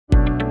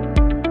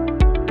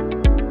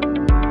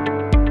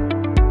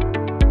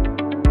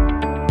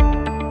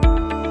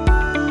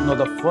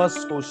Now, the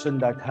first question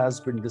that has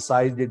been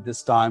decided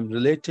this time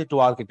related to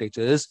architecture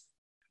is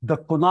the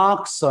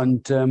Konark Sun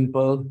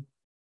Temple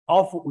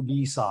of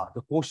Odisha.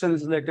 The question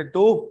is related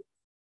to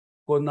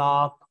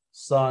Konark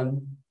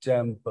Sun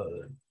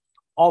Temple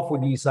of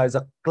Odisha is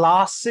a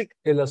classic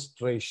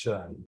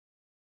illustration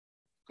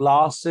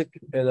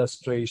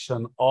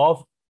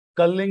of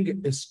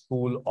Kalinga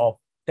school of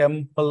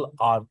temple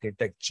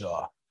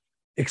architecture.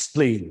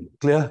 Explain.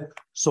 Clear?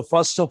 So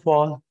first of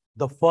all,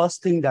 the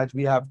first thing that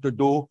we have to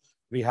do,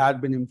 we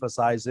had been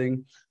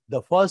emphasizing,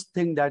 the first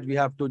thing that we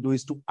have to do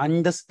is to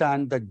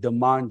understand the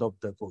demand of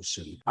the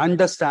question.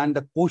 Understand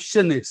the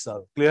question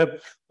itself. Clear?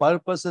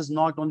 Purpose is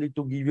not only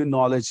to give you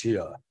knowledge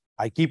here.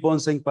 I keep on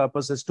saying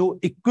purpose is to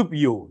equip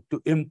you,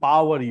 to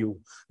empower you.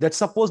 That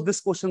suppose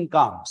this question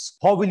comes,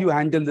 how will you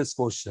handle this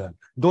question?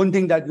 Don't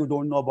think that you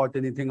don't know about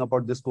anything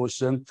about this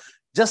question.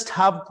 Just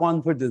have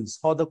confidence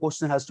how the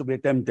question has to be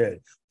attempted.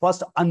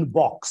 First,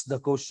 unbox the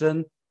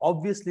question.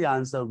 Obviously,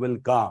 answer will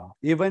come.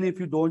 Even if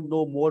you don't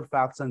know more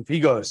facts and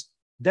figures,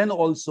 then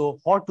also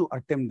how to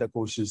attempt the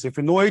questions. If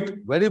you know it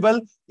very well,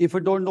 if you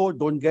don't know,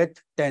 don't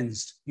get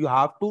tensed. You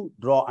have to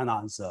draw an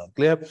answer.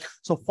 Clear?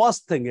 So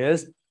first thing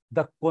is,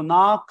 the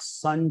Konark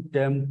Sun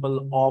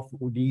Temple of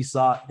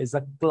Odisha is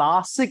a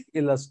classic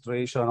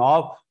illustration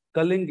of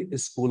Kalinga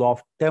school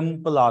of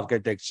temple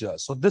architecture.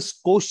 So this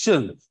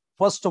question,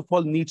 first of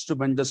all, needs to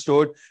be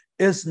understood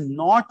is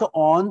not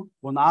on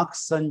Konark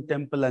Sun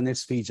Temple and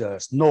its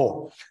features.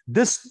 No,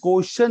 this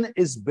question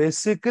is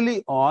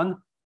basically on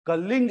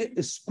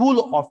Kalinga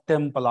school of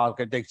temple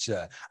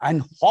architecture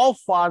and how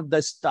far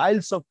the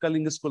styles of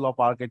Kalinga school of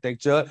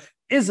architecture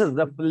is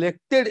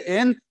reflected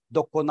in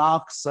the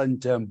Konark Sun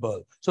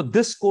Temple. So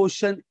this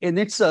question in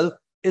itself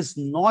is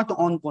not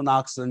on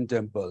Konark Sun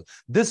Temple.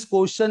 This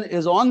question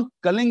is on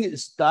Kalinga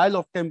style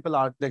of temple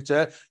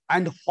architecture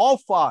and how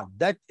far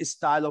that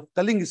style of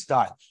Kalinga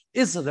style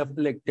is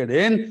reflected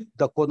in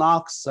the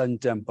Konark Sun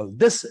Temple.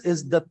 This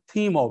is the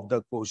theme of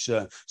the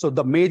question. So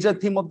the major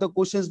theme of the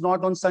question is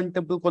not on Sun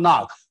Temple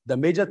Konark. The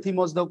major theme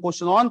was the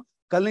question on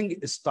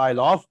Kalinga style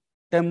of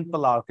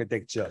temple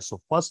architecture. So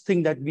first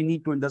thing that we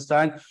need to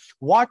understand,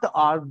 what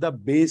are the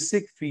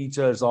basic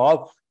features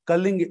of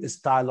Kalinga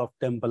style of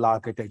temple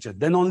architecture?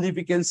 Then only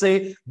we can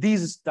say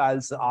these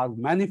styles are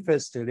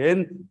manifested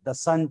in the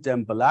Sun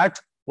Temple at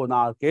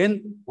Konark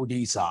in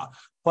Odisha.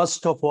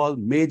 First of all,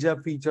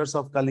 major features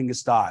of Kalinga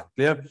style.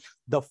 Clear?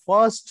 The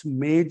first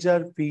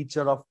major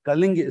feature of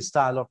Kalinga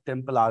style of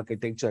temple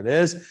architecture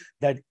is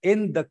that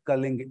in the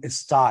Kalinga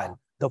style,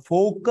 the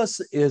focus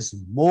is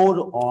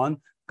more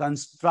on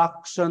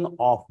construction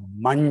of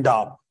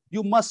mandap.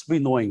 You must be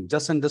knowing,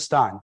 just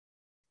understand,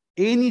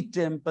 any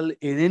temple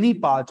in any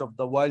part of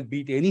the world,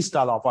 be it any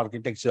style of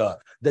architecture,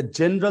 the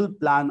general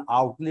plan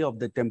outlay of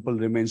the temple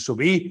remains to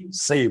be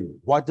same.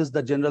 What is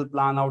the general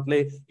plan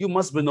outlay? You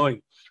must be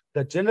knowing.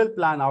 The general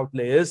plan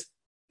outlay is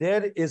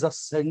there is a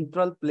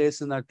central place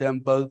in a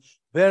temple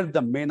where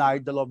the main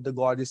idol of the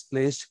god is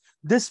placed.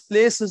 This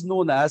place is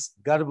known as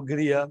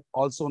Garbhagriha,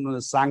 also known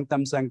as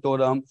Sanctum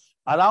Sanctorum.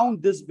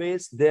 Around this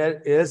base,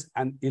 there is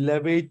an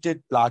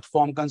elevated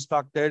platform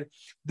constructed.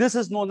 This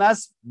is known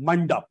as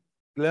mandap.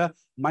 Clear?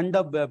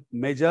 Mandap, where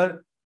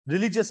major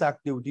religious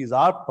activities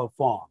are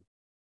performed.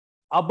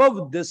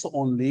 Above this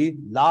only,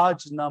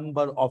 large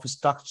number of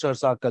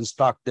structures are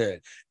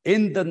constructed.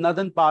 In the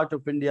northern part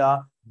of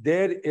India,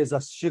 there is a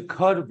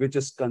shikhar which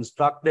is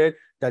constructed,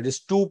 that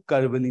is two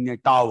curvilinear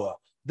tower.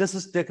 This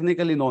is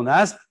technically known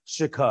as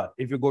shikhar.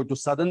 If you go to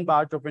southern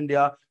part of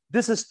India,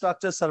 this is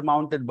structure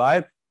surmounted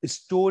by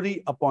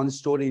story upon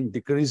story in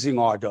decreasing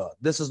order.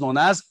 This is known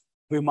as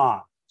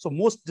Viman. So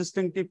most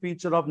distinctive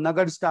feature of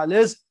Nagar style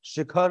is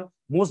shikhar.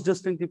 Most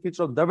distinctive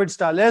feature of Dravid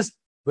style is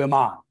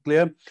Viman.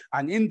 Clear?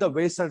 And in the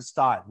Vesar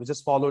style, which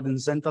is followed in the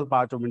central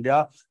part of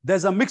India,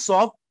 there's a mix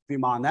of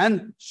Viman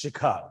and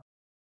shikhar.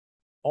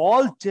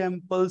 All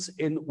temples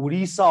in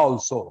Odisha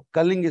also,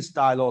 Kalinga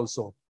style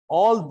also,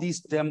 all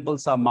these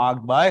temples are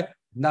marked by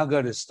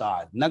Nagar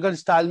style. Nagar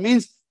style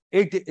means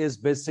it is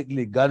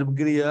basically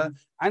Garbhagriha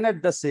and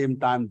at the same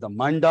time the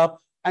mandap,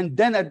 and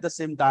then at the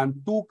same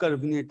time two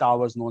curvilinear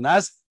towers known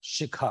as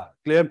shikhar.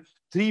 Clear?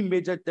 Three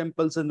major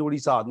temples in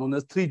Odisha known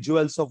as three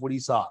jewels of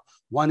Odisha.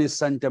 One is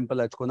Sun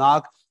Temple at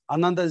Konark,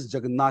 another is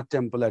Jagannath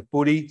Temple at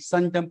Puri.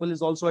 Sun Temple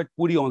is also at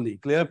Puri only.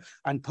 Clear?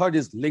 And third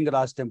is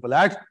Lingaraj Temple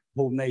at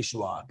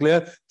Bhubaneswar.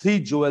 Clear? Three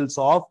jewels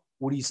of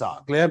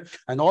Odisha. Clear?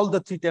 And all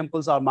the three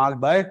temples are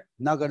marked by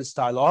Nagar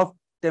style of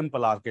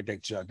temple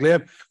architecture.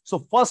 Clear?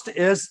 So first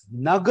is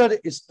Nagar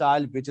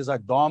style, which is a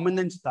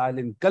dominant style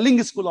in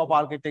Kalinga school of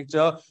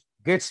architecture,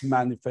 gets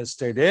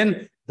manifested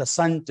in the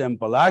Sun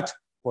Temple at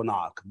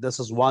Konark. This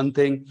is one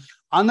thing.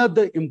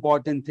 Another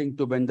important thing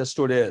to be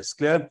understood is,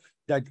 clear,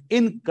 that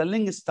in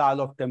Kalinga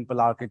style of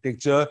temple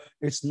architecture,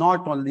 it's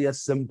not only a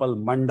simple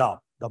mandap.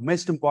 The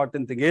most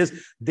important thing is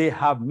they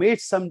have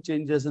made some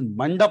changes in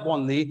mandap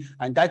only,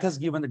 and that has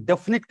given a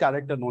definite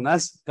character known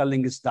as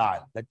Kalinga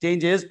style. The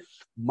change is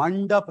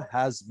mandap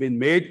has been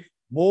made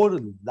more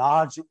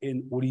large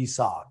in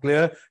Odisha.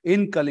 Clear?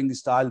 In Kalinga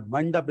style,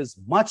 mandap is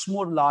much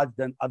more large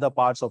than other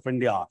parts of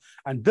India.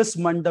 And this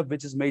mandap,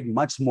 which is made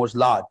much more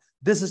large,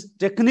 this is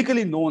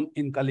technically known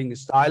in Kalinga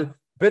style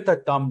with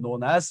a term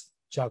known as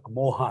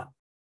Jagmohan.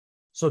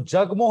 So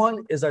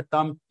Jagmohan is a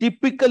term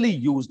typically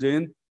used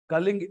in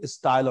Kalinga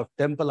style of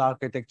temple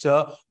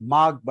architecture,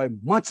 marked by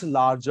much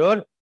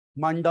larger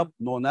mandap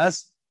known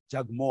as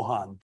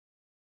Jagmohan.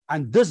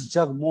 And this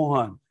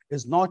Jagmohan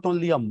is not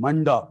only a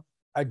mandap.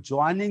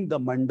 Adjoining the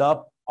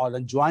mandap or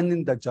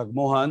adjoining the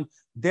Jagmohan,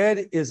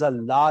 there is a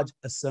large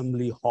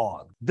assembly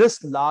hall.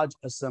 This large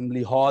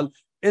assembly hall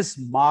is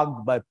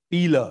marked by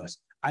pillars.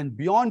 And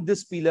beyond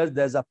this pillar,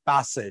 there's a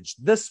passage.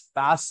 This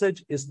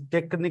passage is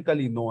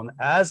technically known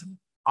as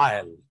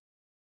aisle.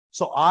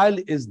 So aisle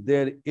is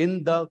there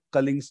in the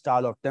Kalinga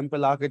style of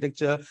temple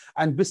architecture.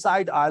 And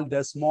beside aisle,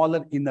 there's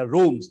smaller inner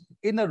rooms.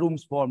 Inner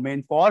rooms for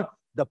meant for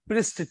the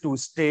priest to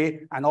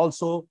stay and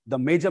also the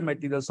major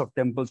materials of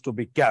temples to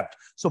be kept.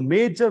 So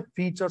major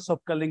features of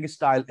Kalinga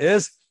style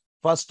is,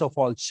 first of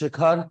all,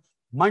 shikhar,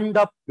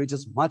 mandap, which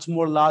is much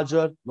more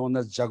larger, known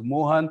as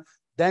Jagmohan.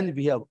 Then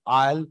we have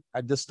aisle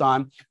at this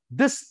time.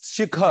 This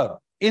shikhar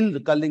in the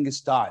Kalinga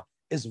style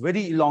is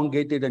very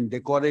elongated and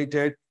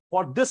decorated.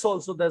 For this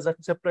also, there's a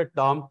separate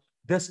term.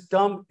 This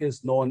term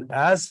is known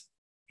as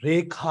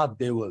Rekha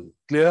Deval.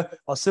 Clear?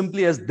 Or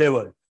simply as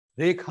Deval.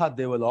 Rekha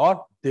Deval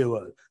or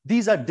Deval.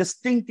 These are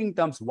distinctive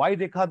terms. Why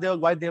Rekha Deval?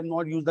 Why they have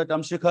not used the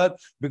term Shikhar?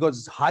 Because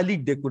it's highly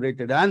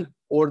decorated and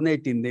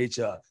ornate in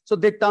nature. So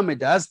they term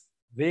it as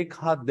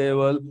Rekha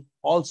Deval,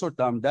 also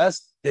termed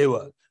as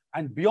Deval.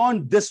 And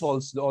beyond this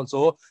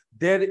also,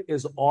 there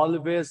is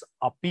always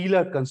a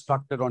pillar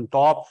constructed on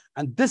top,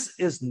 and this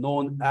is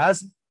known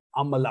as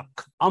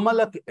Amalak.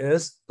 Amalak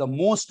is the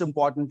most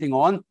important thing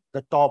on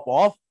the top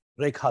of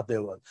Rekha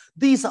Deval.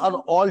 These are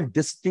all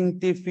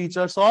distinctive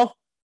features of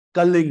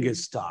Kalinga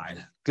style.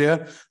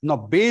 Clear? Now,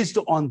 based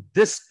on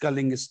this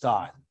Kalinga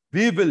style,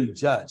 we will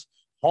judge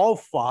how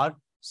far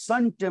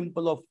Sun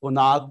Temple of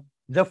Konark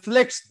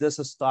reflects this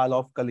style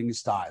of Kalinga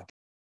style.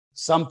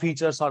 Some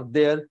features are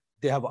there.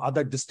 They have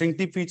other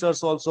distinctive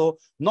features also.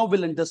 Now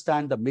we'll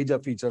understand the major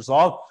features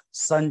of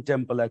Sun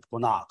Temple at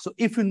Konark. So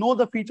if you know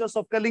the features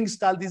of Kalinga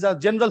style, these are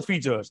general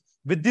features.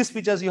 With these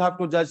features, you have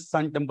to judge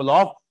Sun Temple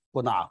of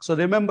Konark. So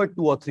remember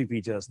 2 or 3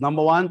 features.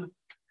 Number 1,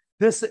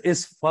 this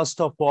is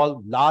first of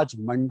all, large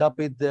mandap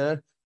is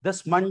there.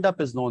 This mandap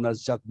is known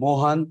as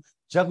Jagmohan.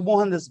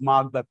 Jagmohan is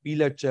marked by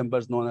pillared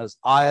chambers known as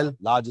aisle,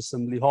 large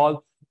assembly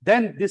hall.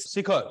 Then this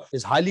shikhar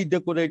is highly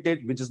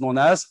decorated, which is known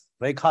as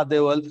Rekha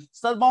Deval,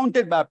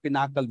 surmounted by a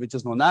pinnacle, which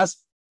is known as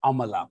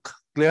Amalak.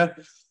 Clear?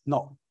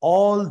 Now,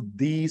 all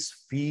these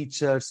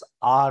features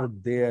are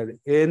there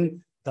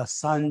in the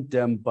Sun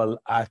Temple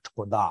at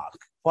Konark.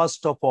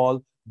 First of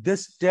all,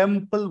 this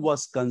temple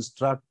was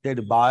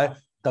constructed by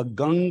the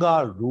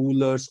Ganga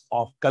rulers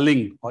of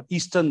Kalinga, or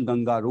Eastern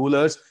Ganga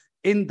rulers,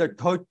 in the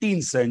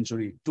 13th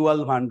century,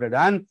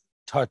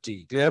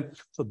 1230. Clear?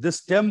 So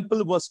this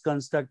temple was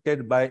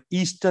constructed by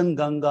Eastern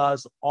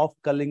Gangas of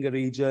Kalinga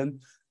region.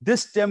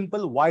 This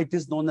temple, why it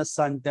is known as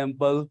Sun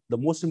Temple? The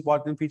most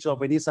important feature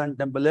of any Sun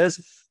Temple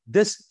is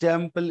this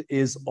temple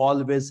is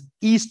always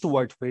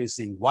eastward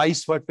facing. Why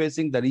eastward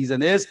facing? The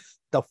reason is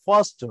the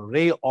first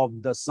ray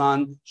of the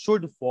sun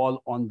should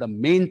fall on the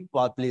main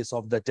place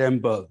of the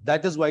temple.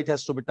 That is why it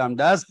has to be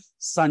termed as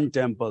Sun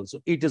Temple.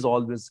 So it is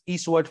always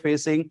eastward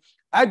facing.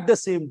 At the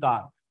same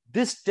time,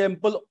 this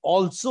temple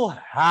also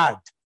had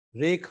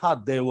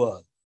Rekha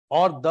Deval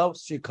or the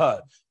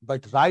Shikhar,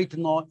 but right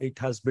now it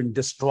has been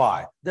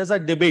destroyed. There's a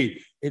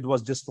debate. It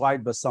was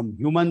destroyed by some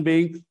human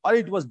being or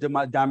it was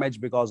damaged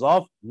because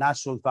of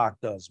natural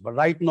factors. But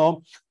right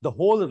now, the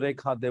whole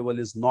Rekha Deval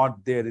is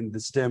not there in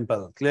this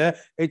temple. Clear?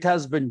 It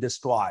has been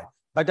destroyed.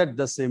 But at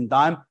the same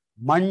time,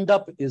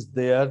 mandap is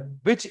there,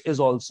 which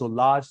is also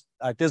large.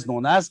 It is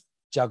known as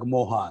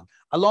Jagmohan.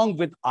 Along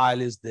with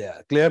aisle is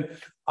there. Clear?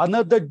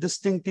 Another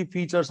distinctive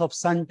features of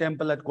Sun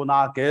Temple at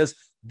Konark is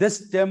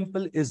this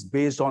temple is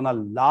based on a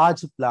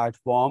large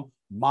platform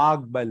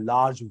marked by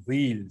large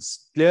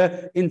wheels.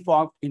 Clear? In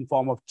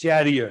form of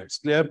chariots.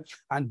 Clear?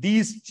 And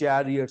these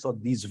chariots or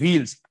these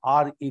wheels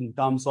are in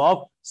terms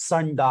of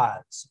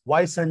sundials.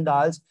 Why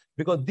sundials?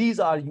 Because these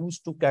are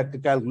used to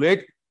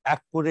calculate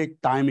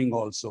accurate timing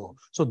also.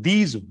 So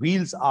these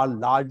wheels are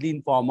largely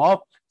in form of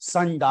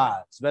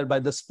sundials, whereby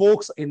the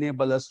spokes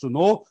enable us to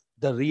know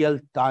the real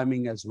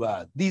timing as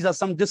well. These are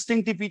some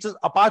distinctive features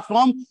apart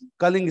from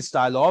Kalinga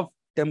style of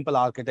temple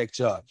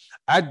architecture.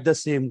 At the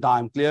same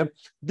time, clear,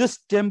 this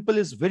temple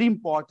is very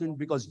important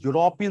because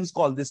Europeans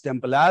call this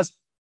temple as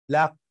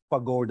Black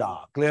Pagoda.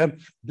 Clear?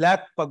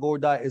 Black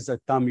Pagoda is a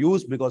term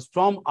used because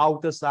from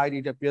outer side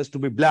it appears to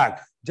be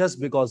black, just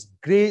because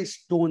gray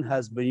stone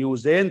has been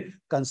used in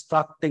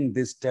constructing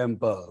this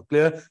temple.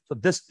 Clear? So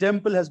this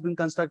temple has been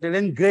constructed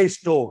in gray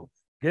stone.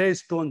 Gray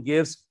stone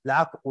gives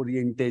black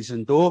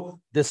orientation to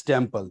this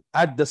temple.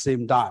 At the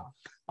same time,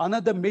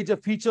 another major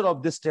feature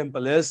of this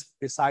temple is,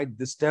 beside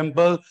this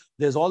temple,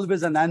 there's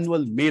always an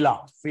annual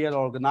mela, fair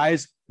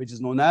organized, which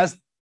is known as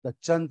the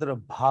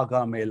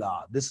Chandrabhaga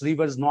Mela. This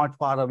river is not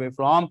far away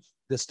from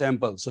this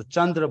temple. So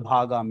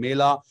Chandrabhaga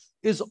Mela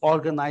is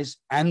organized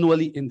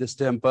annually in this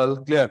temple.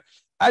 Clear?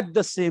 At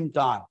the same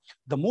time,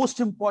 the most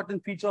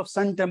important feature of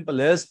Sun Temple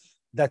is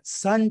that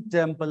Sun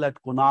Temple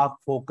at Konark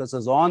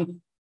focuses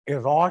on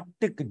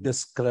erotic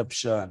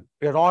description.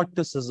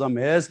 Eroticism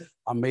is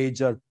a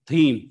major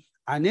theme.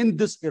 And in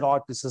this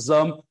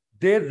eroticism,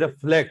 they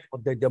reflect or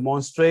they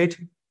demonstrate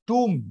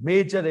two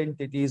major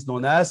entities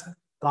known as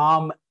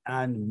Kam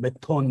and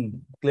Mithun.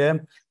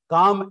 Clear?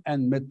 Kam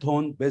and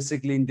Mithun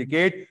basically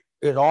indicate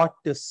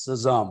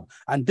eroticism.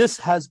 And this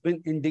has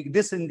been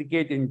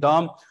indicate in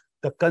terms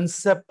the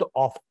concept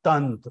of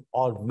tantra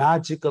or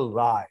magical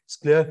rites.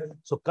 Clear?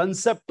 So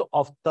concept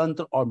of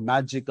tantra or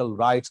magical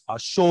rites are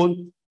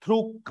shown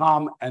through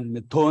Kam and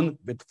Mithun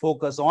with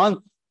focus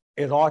on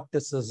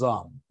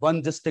eroticism.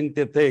 One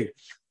distinctive thing.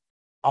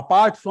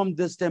 Apart from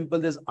this temple,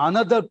 there's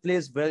another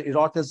place where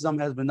eroticism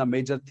has been a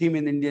major theme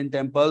in Indian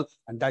temple,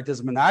 and that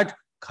has been at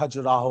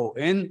Khajuraho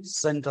in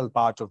central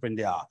part of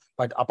India.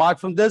 But apart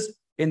from this,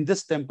 in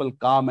this temple,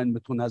 Kam and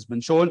Mithun has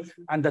been shown,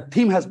 and the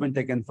theme has been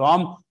taken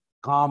from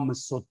Kama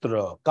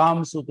Sutra.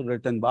 Kama Sutra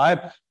written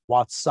by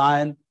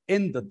Vatsyayan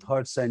in the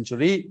 3rd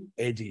century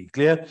AD.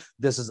 Clear?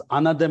 This is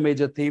another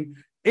major theme.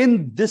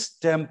 In this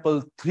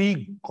temple,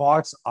 3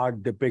 gods are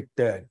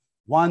depicted.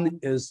 One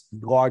is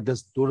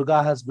goddess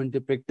Durga has been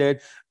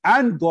depicted,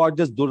 and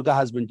goddess Durga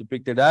has been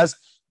depicted as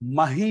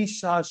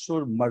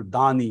Mahishasur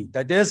Mardani.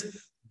 That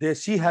is,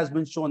 she has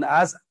been shown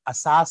as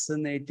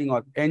assassinating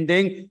or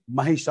ending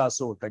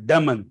Mahishasur, the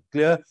demon.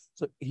 Clear?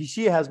 So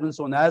she has been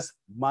shown as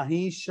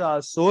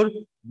Mahishasur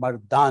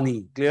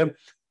Mardani. Clear?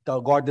 The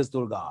goddess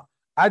Durga.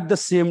 At the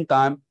same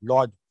time,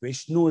 Lord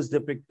Vishnu is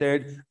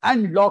depicted,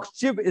 and Lord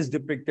Shiv is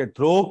depicted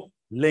through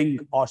Ling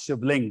or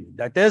Shivling.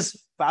 That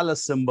is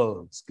palace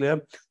symbols.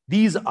 Clear?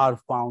 These are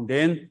found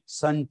in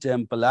Sun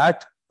Temple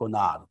at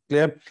Konark.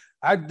 Clear?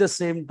 At the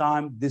same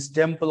time, this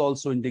temple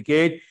also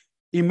indicate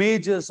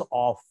images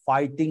of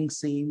fighting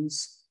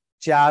scenes,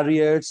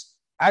 chariots.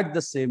 At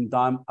the same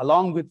time,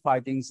 along with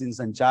fighting scenes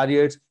and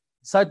chariots,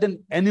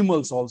 certain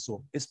animals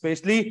also,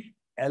 especially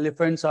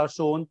elephants are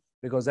shown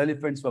because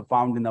elephants were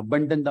found in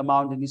abundant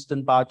amount in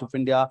eastern part of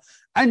India,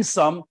 and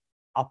some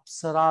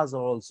apsaras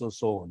are also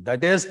shown.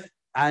 That is,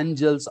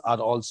 angels are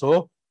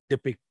also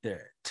depicted.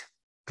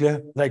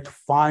 Clear? Right.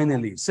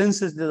 Finally,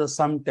 since it is a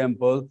Sun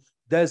temple,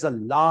 there's a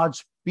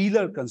large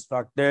pillar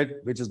constructed,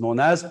 which is known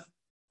as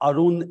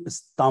Arun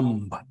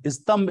Stambh.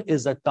 Stambh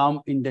is a term,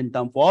 Indian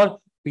term for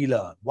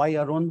pillar. Why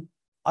Arun?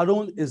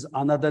 Arun is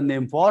another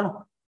name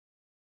for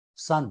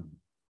sun.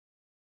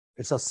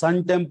 It's a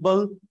sun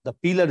temple. The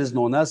pillar is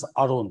known as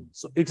Arun.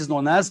 So it is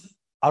known as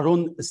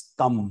Arun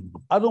Stambh.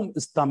 Arun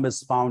Stambh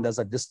is found as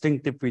a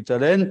distinctive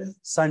feature in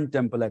Sun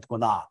Temple at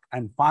Konark.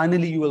 And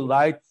finally, you will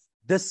write,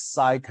 this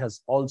site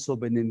has also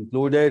been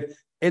included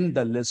in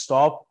the list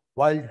of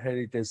World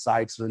Heritage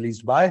Sites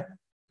released by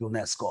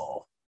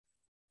UNESCO.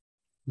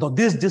 Now,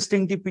 these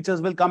distinctive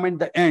features will come at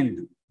the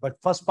end. But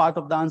first part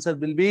of the answer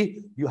will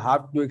be, you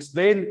have to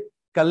explain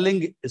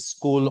Kalinga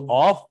School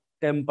of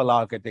Temple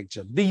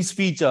Architecture, these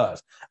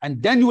features.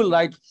 And then you will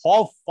write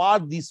how far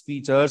these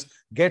features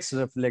gets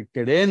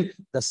reflected in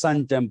the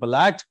Sun Temple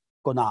at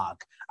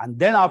Konark. And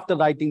then after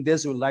writing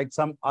this, you will write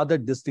some other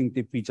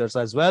distinctive features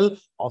as well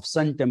of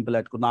Sun Temple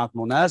at Konark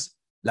known as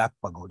Black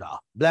Pagoda.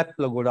 Black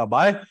Pagoda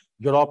by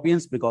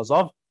Europeans because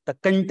of the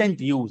content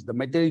used, the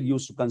material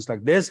used to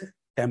construct these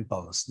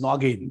temples. Now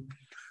again,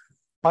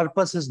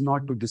 purpose is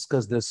not to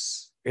discuss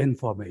this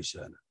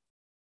information.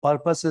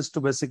 Purpose is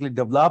to basically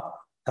develop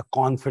the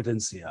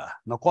confidence here.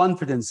 Now,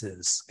 confidence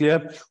is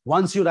clear.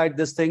 Once you write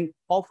this thing,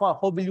 how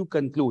will you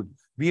conclude?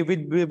 We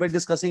were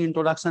discussing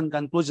introduction and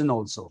conclusion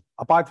also.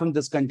 Apart from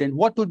this content,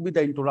 what would be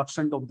the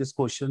introduction of this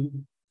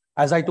question?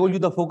 As I told you,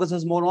 the focus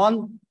is more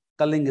on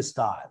Kalinga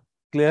style.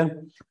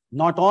 Clear?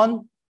 Not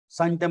on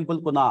Sun Temple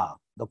Konark.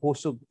 The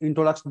post of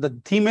introduction, the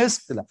theme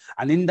is,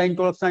 and in the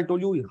introduction, I told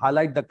you, you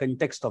highlight the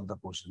context of the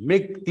question.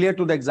 Make clear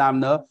to the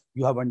examiner,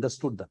 you have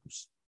understood the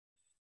question.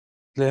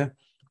 Clear?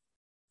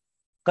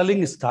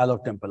 Kalinga style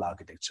of temple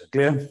architecture.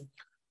 Clear?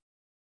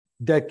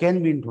 There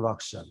can be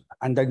introduction,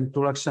 and the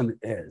introduction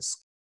is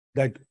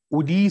that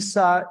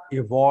Odisha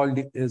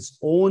evolved its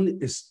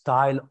own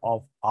style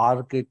of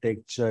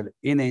architecture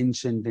in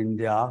ancient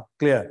India.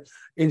 Clear?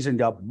 Ancient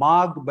India,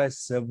 marked by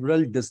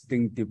several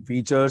distinctive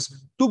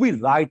features to be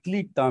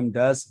rightly termed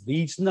as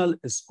regional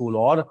school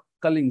or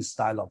Kalinga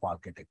style of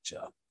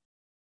architecture.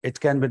 It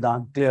can be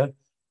done. Clear?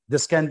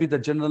 This can be the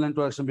general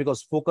introduction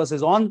because focus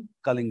is on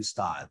Kalinga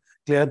style.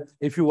 Clear?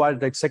 If you write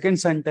that second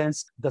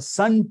sentence, the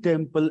Sun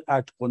Temple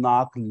at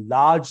Konark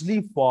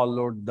largely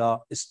followed the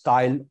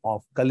style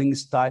of Kalinga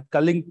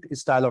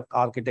style of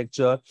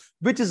architecture,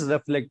 which is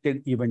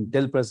reflected even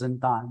till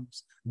present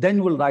times.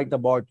 Then we'll write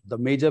about the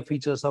major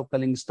features of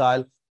Kalinga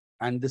style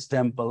and this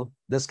temple.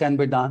 This can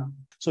be done.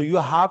 So you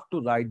have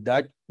to write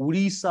that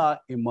Odisha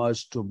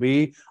emerged to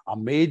be a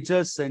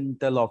major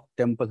center of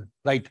temple,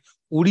 right?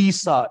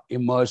 Odisha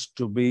emerged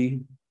to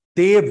be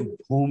Dev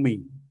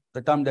Bhumi,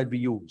 the term that we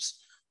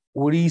use.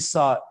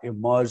 Odisha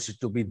emerged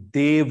to be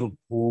Dev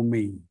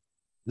Bhumi,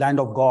 land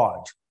of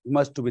God,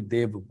 emerged to be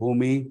Dev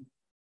Bhumi.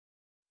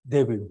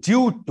 They were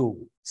due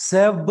to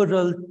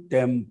several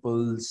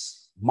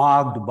temples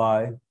marked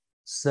by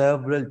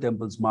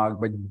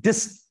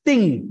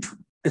distinct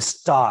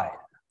style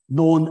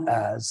known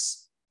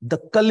as the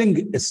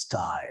Kalinga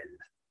style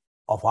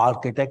of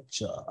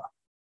architecture.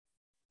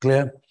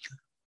 Clear?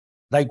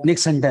 Right,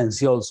 next sentence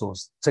here also.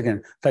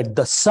 Second, that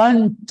the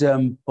Sun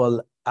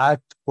Temple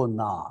at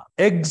Konark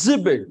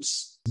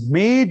exhibits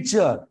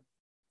major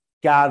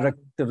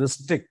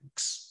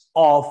characteristics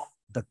of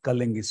the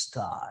Kalinga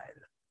style.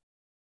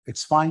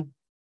 It's fine.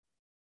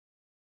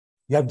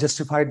 You have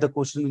justified the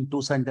question in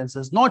 2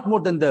 sentences, not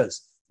more than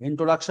this.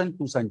 Introduction,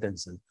 2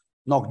 sentences.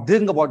 Now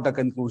think about the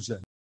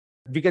conclusion.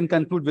 We can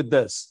conclude with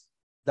this,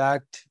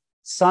 that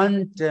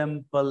Sun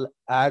Temple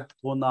at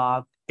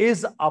Konark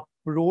is a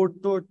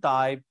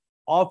prototype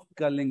of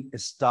Kalinga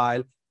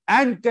style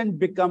and can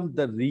become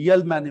the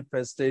real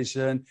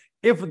manifestation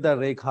if the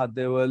Rekha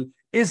Deval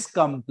is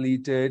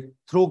completed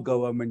through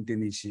government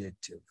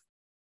initiative.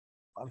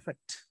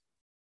 Perfect.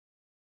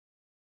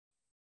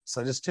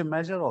 Suggestive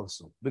measure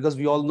also, because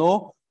we all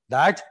know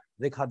that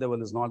Rekha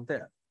Deval is not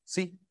there.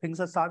 See, things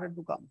have started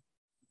to come.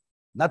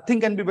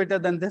 Nothing can be better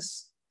than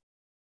this.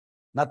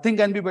 Nothing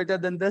can be better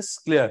than this.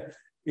 Clear.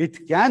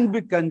 It can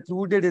be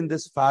concluded in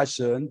this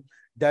fashion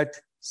that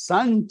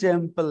Sun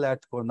Temple at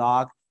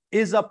Konark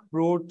is a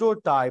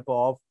prototype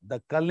of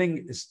the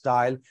Kalinga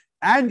style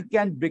and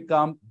can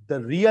become the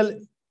real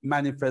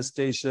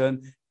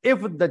manifestation if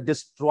the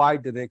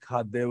destroyed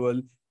Rekha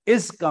Deval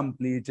is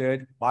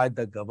completed by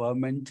the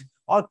government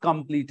or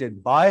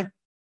completed by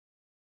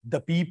the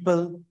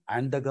people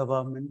and the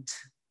government.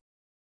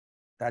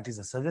 That is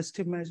a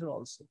suggestive measure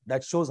also.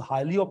 That shows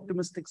highly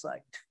optimistic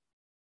side.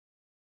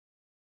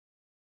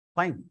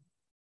 Fine.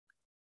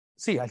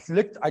 See,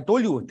 I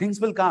told you,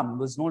 things will come.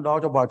 There's no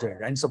doubt about it.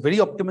 And it's a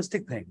very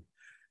optimistic thing.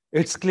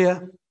 It's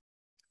clear.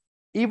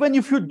 Even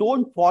if you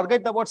don't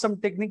forget about some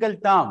technical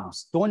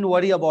terms, don't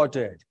worry about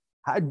it.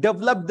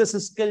 Develop this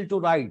skill to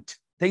write.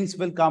 Things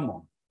will come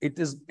on. It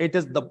is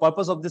the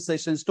purpose of this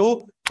session is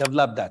to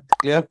develop that.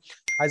 Clear?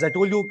 As I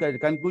told you, the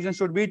conclusion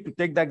should be to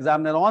take the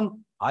examiner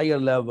on higher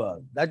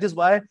level. That is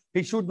why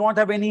he should not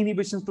have any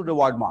inhibitions to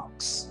reward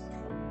marks.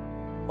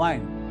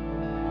 Fine.